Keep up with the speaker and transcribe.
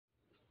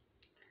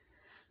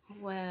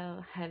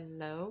Well,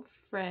 hello,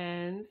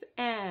 friends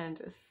and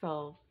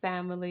soul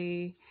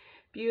family.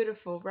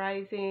 Beautiful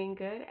rising,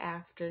 good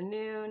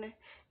afternoon,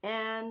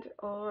 and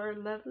or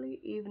lovely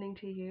evening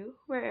to you,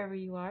 wherever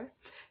you are,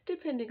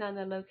 depending on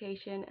the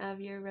location of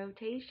your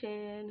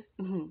rotation.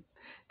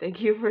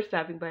 Thank you for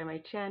stopping by my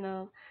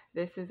channel.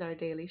 This is our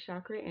daily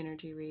chakra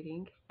energy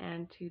reading,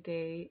 and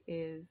today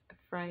is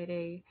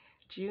Friday,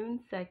 June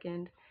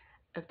 2nd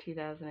of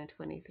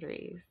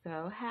 2023.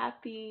 So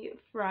happy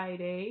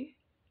Friday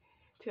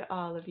to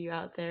all of you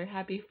out there.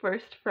 Happy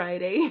first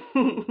Friday.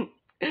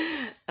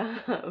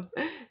 um,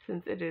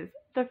 since it is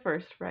the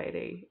first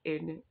Friday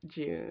in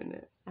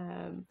June.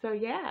 So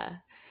yeah,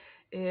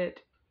 it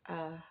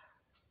uh,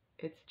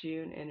 it's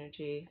June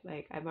energy.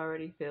 Like I'm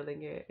already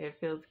feeling it. It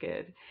feels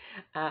good.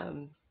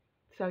 Um,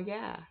 so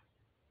yeah,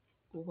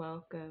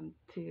 welcome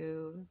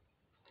to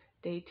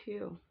day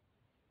 2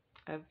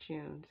 of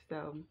June.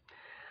 So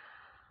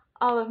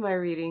all of my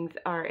readings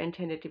are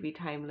intended to be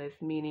timeless,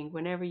 meaning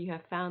whenever you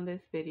have found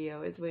this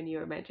video is when you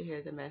are meant to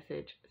hear the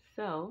message.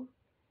 So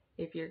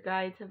if your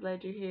guides have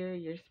led you here,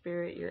 your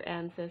spirit, your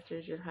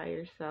ancestors, your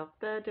higher self,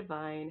 the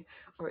divine,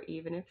 or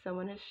even if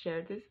someone has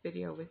shared this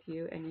video with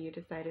you and you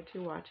decided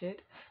to watch it,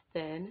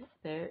 then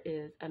there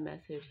is a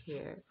message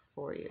here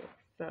for you.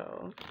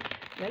 So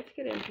let's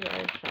get into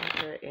our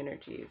chakra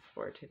energies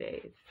for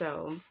today.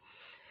 So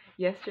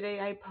yesterday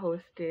I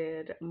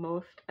posted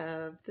most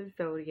of the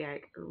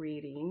zodiac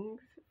readings.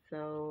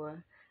 So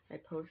I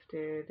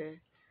posted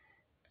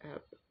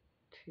up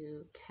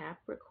to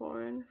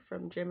Capricorn,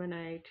 from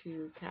Gemini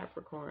to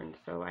Capricorn.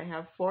 So I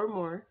have 4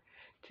 more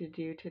to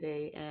do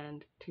today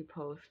and to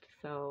post.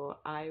 So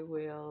I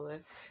will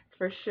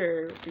for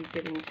sure be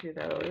getting to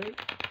those.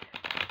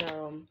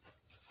 So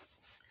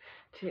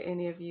to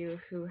any of you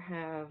who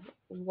have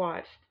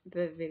watched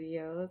the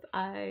videos,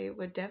 I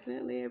would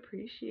definitely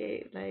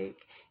appreciate like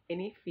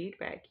any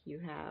feedback you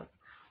have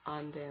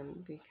on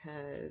them,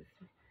 because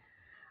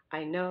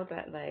I know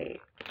that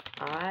like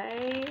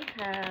I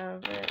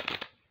have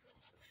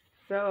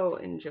so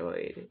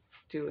enjoyed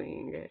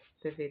doing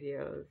the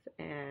videos,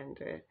 and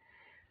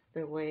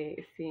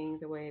seeing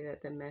the way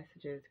that the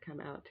messages come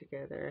out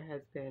together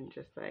has been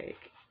just like,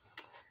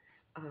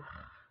 oh,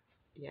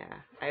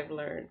 yeah, I've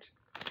learned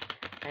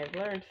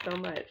so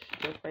much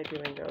just by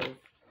doing those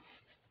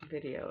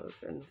videos.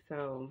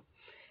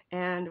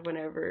 And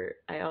whenever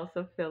I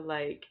also feel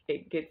like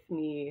it gets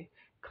me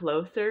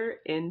closer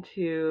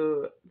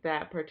into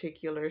that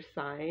particular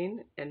sign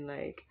and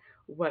like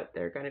what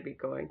they're going to be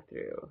going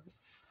through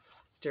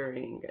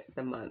during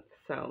the month.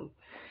 So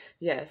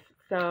yes,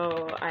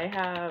 so I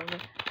have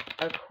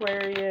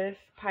Aquarius,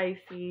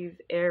 Pisces,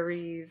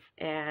 Aries,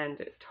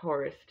 and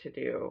Taurus to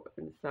do.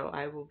 And so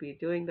I will be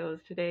doing those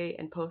today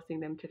and posting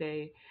them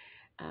today.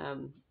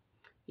 Um,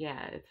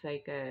 yeah, it's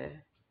like a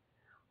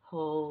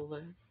whole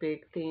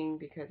big thing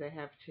because I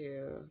have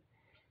to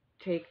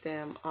take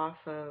them off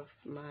of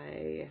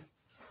my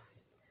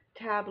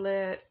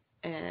tablet,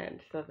 and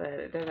so that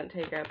it doesn't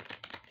take up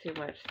too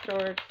much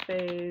storage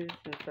space,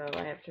 and so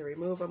I have to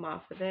remove them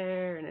off of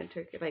there, and it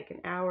took like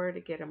an hour to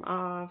get them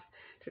off,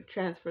 to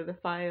transfer the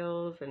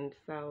files, and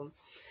so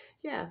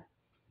yeah,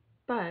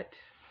 but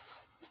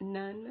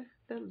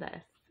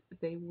nonetheless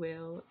they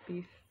will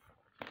be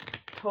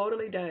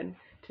totally done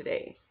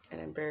today,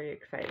 and I'm very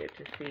excited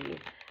to see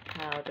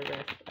how the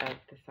rest of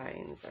the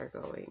signs are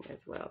going as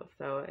well.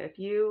 So if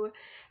you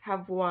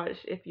have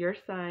watched, if your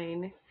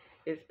sign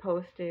is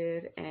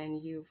posted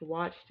and you've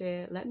watched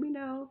it, let me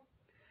know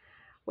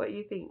what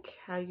you think,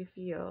 how you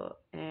feel.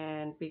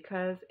 And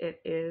because it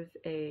is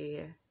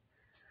a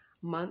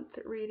month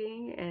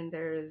reading and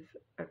there's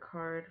a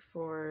card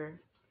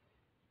for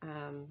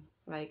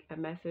like a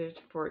message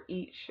for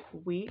each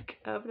week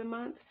of the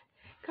month,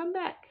 come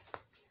back.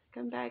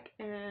 Come back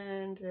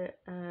and,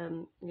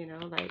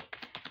 like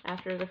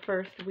after the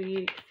first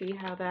week, see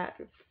how that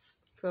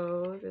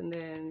goes, and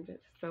then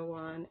so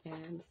on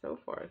and so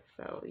forth.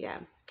 So, yeah.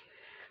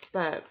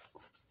 But,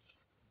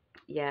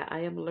 yeah, I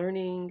am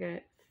learning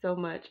so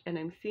much, and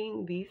I'm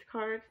seeing these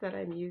cards that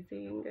I'm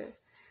using,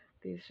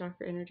 these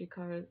chakra energy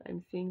cards,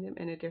 I'm seeing them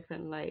in a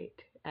different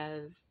light,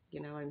 as,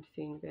 I'm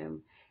seeing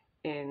them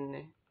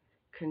in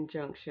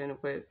conjunction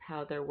with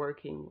how they're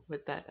working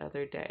with that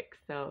other deck.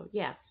 So,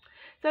 yeah.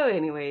 So,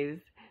 anyways,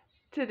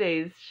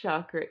 today's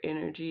chakra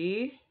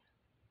energy,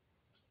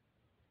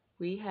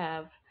 we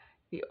have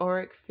the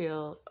auric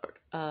field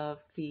of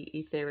the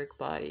etheric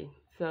body.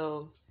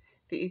 So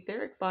the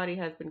etheric body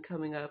has been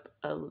coming up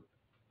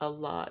a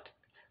lot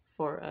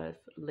for us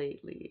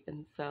lately,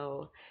 and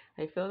so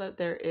I feel that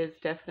there is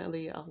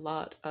definitely a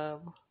lot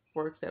of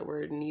work that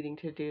we're needing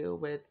to do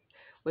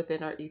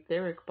within our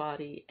etheric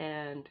body,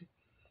 and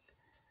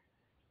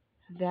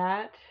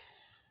that,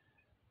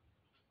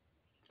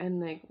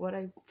 and like what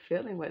I'm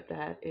feeling with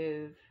that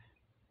is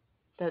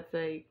that's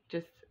like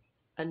just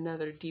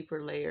another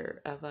deeper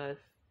layer of us,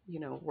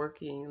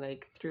 working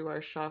like through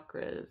our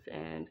chakras,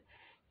 and,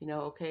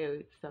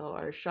 okay, so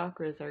our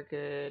chakras are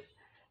good.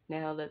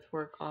 Now let's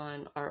work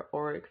on our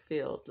auric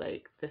field,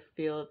 like the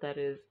field that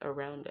is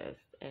around us.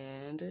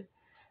 And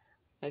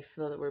I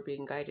feel that we're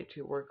being guided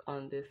to work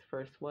on this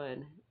first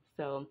one.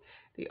 So,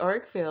 the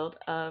auric field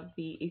of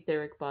the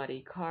etheric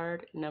body,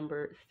 card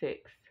number 6.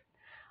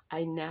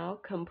 I now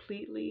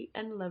completely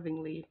and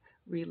lovingly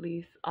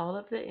release all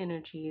of the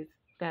energies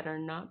that are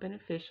not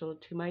beneficial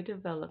to my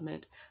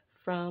development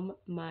from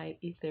my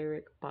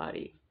etheric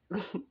body.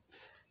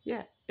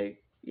 yeah,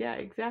 yeah,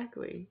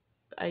 exactly.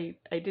 I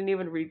didn't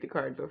even read the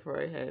card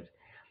before I had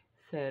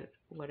said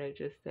what I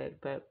just said,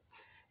 but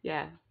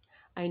yeah.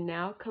 I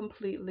now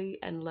completely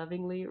and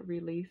lovingly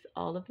release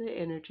all of the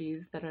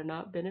energies that are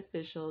not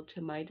beneficial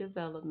to my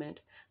development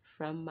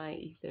from my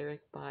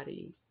etheric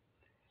body.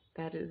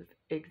 That is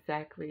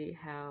exactly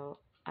how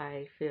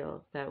I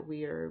feel that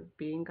we are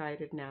being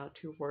guided now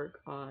to work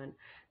on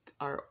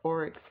our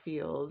auric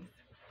fields.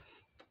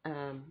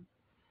 Um,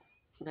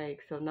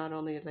 so not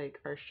only like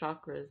our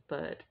chakras,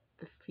 but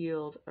the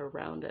field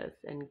around us,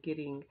 and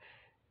getting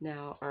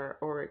now our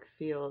auric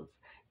fields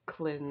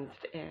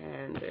cleansed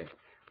and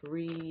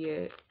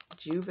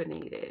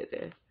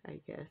rejuvenated,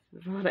 I guess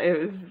is what I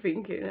was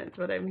thinking. That's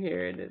what I'm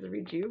hearing, is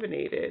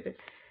rejuvenated.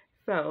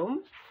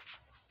 So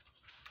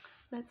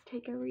let's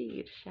take a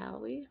read,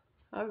 shall we?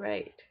 All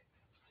right.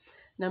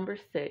 Number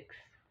 6.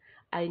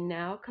 I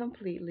now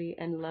completely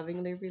and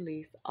lovingly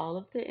release all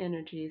of the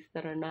energies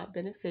that are not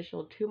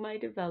beneficial to my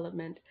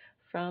development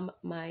from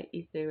my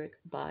etheric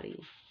body.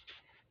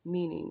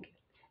 Meaning,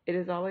 it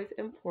is always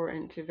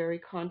important to very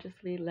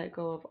consciously let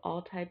go of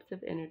all types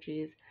of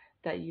energies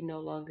that you no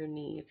longer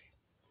need.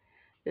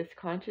 This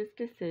conscious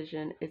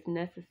decision is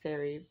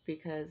necessary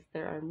because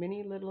there are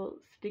many little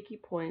sticky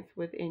points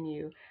within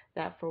you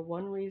that, for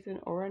one reason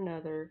or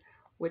another,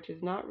 which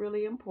is not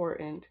really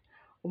important,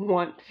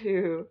 want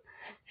to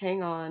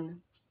hang on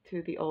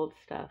to the old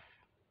stuff.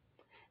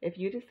 If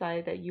you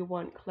decide that you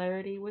want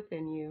clarity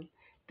within you,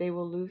 they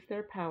will lose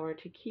their power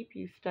to keep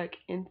you stuck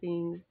in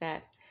things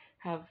that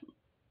have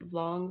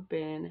long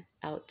been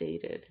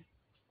outdated.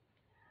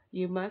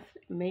 You must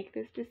make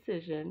this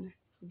decision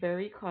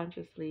very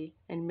consciously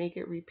and make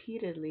it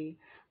repeatedly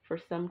for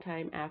some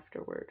time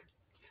afterward.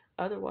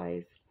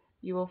 Otherwise,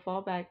 you will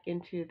fall back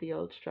into the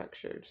old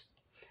structures.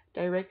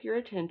 Direct your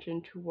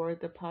attention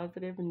toward the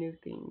positive new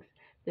things.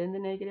 Then the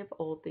negative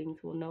old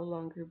things will no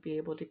longer be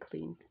able to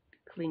cling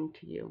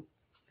to you.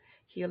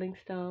 Healing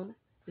stone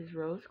is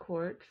rose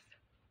quartz.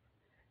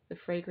 The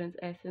fragrance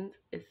essence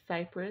is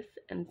cypress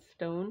and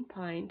stone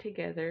pine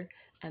together,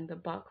 and the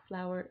Bach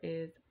flower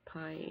is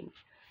pine.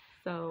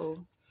 So,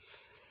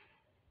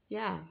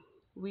 yeah,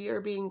 we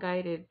are being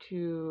guided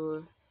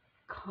to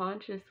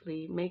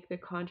consciously make the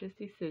conscious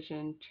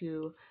decision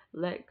to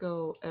let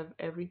go of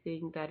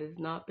everything that is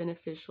not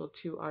beneficial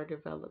to our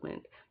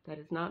development, that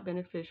is not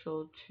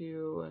beneficial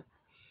to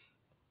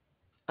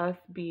us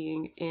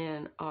being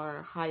in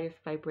our highest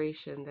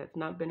vibration, that's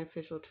not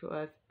beneficial to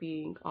us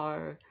being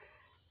our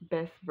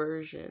best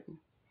version.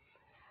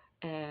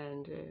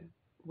 And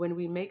when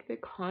we make the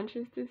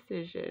conscious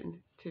decision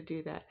to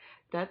do that,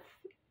 that's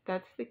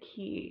that's the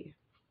key,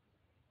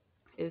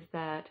 is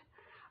that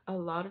a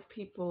lot of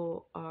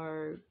people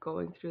are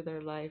going through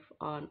their life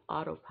on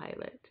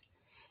autopilot.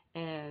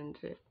 And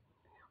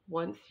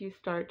once you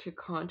start to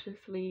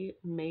consciously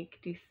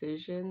make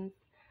decisions,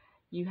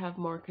 you have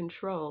more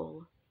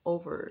control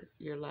over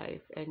your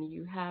life, and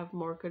you have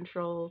more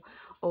control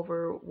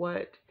over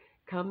what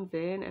comes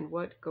in and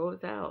what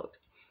goes out.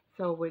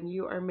 So when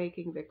you are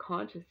making the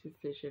conscious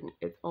decision,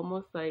 it's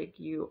almost like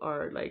you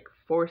are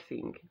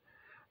forcing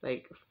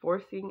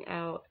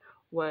out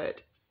what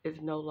is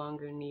no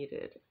longer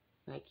needed.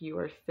 Like you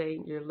are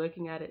saying, you're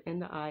looking at it in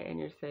the eye and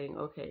you're saying,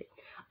 okay,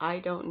 I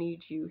don't need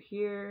you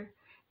here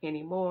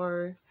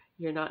anymore.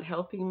 You're not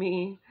helping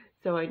me,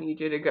 so I need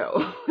you to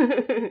go.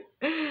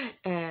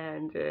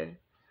 And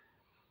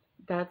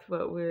that's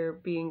what we're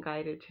being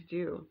guided to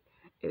do,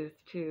 is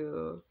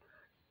to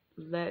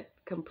let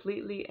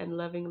completely and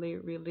lovingly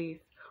release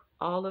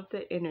all of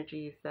the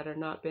energies that are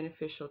not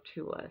beneficial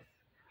to us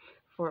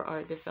for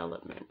our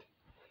development.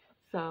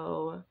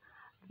 So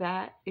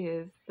that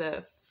is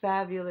the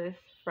fabulous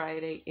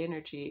Friday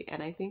energy,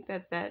 and I think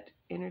that that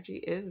energy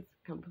is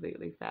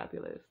completely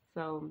fabulous.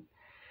 So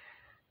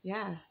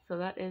yeah, so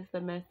that is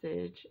the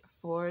message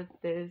for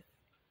this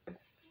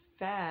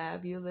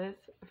fabulous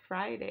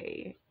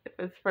Friday.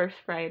 It's first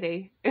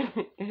Friday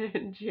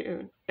in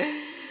June.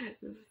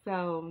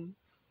 So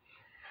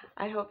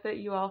I hope that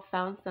you all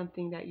found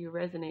something that you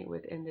resonate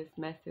with in this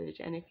message.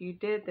 And if you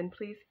did, then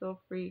please feel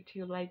free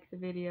to like the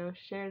video,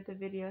 share the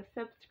video,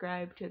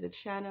 subscribe to the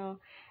channel,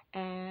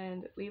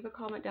 and leave a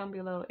comment down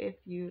below if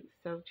you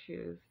so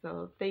choose.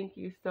 So thank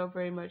you so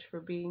very much for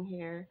being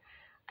here.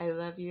 I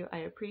love you. I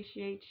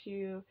appreciate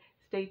you.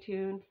 Stay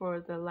tuned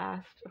for the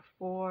last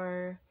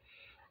 4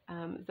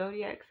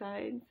 zodiac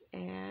signs,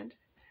 and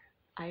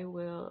I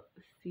will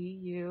see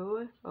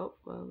you. Oh,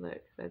 well,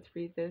 look, let's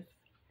read this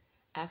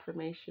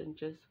affirmation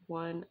just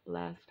one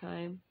last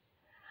time.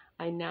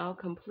 I now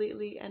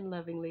completely and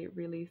lovingly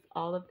release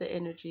all of the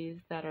energies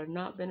that are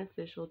not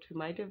beneficial to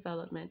my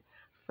development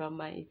from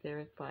my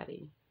etheric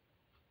body.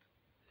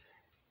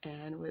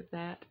 And with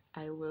that,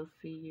 I will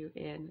see you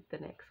in the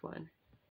next one.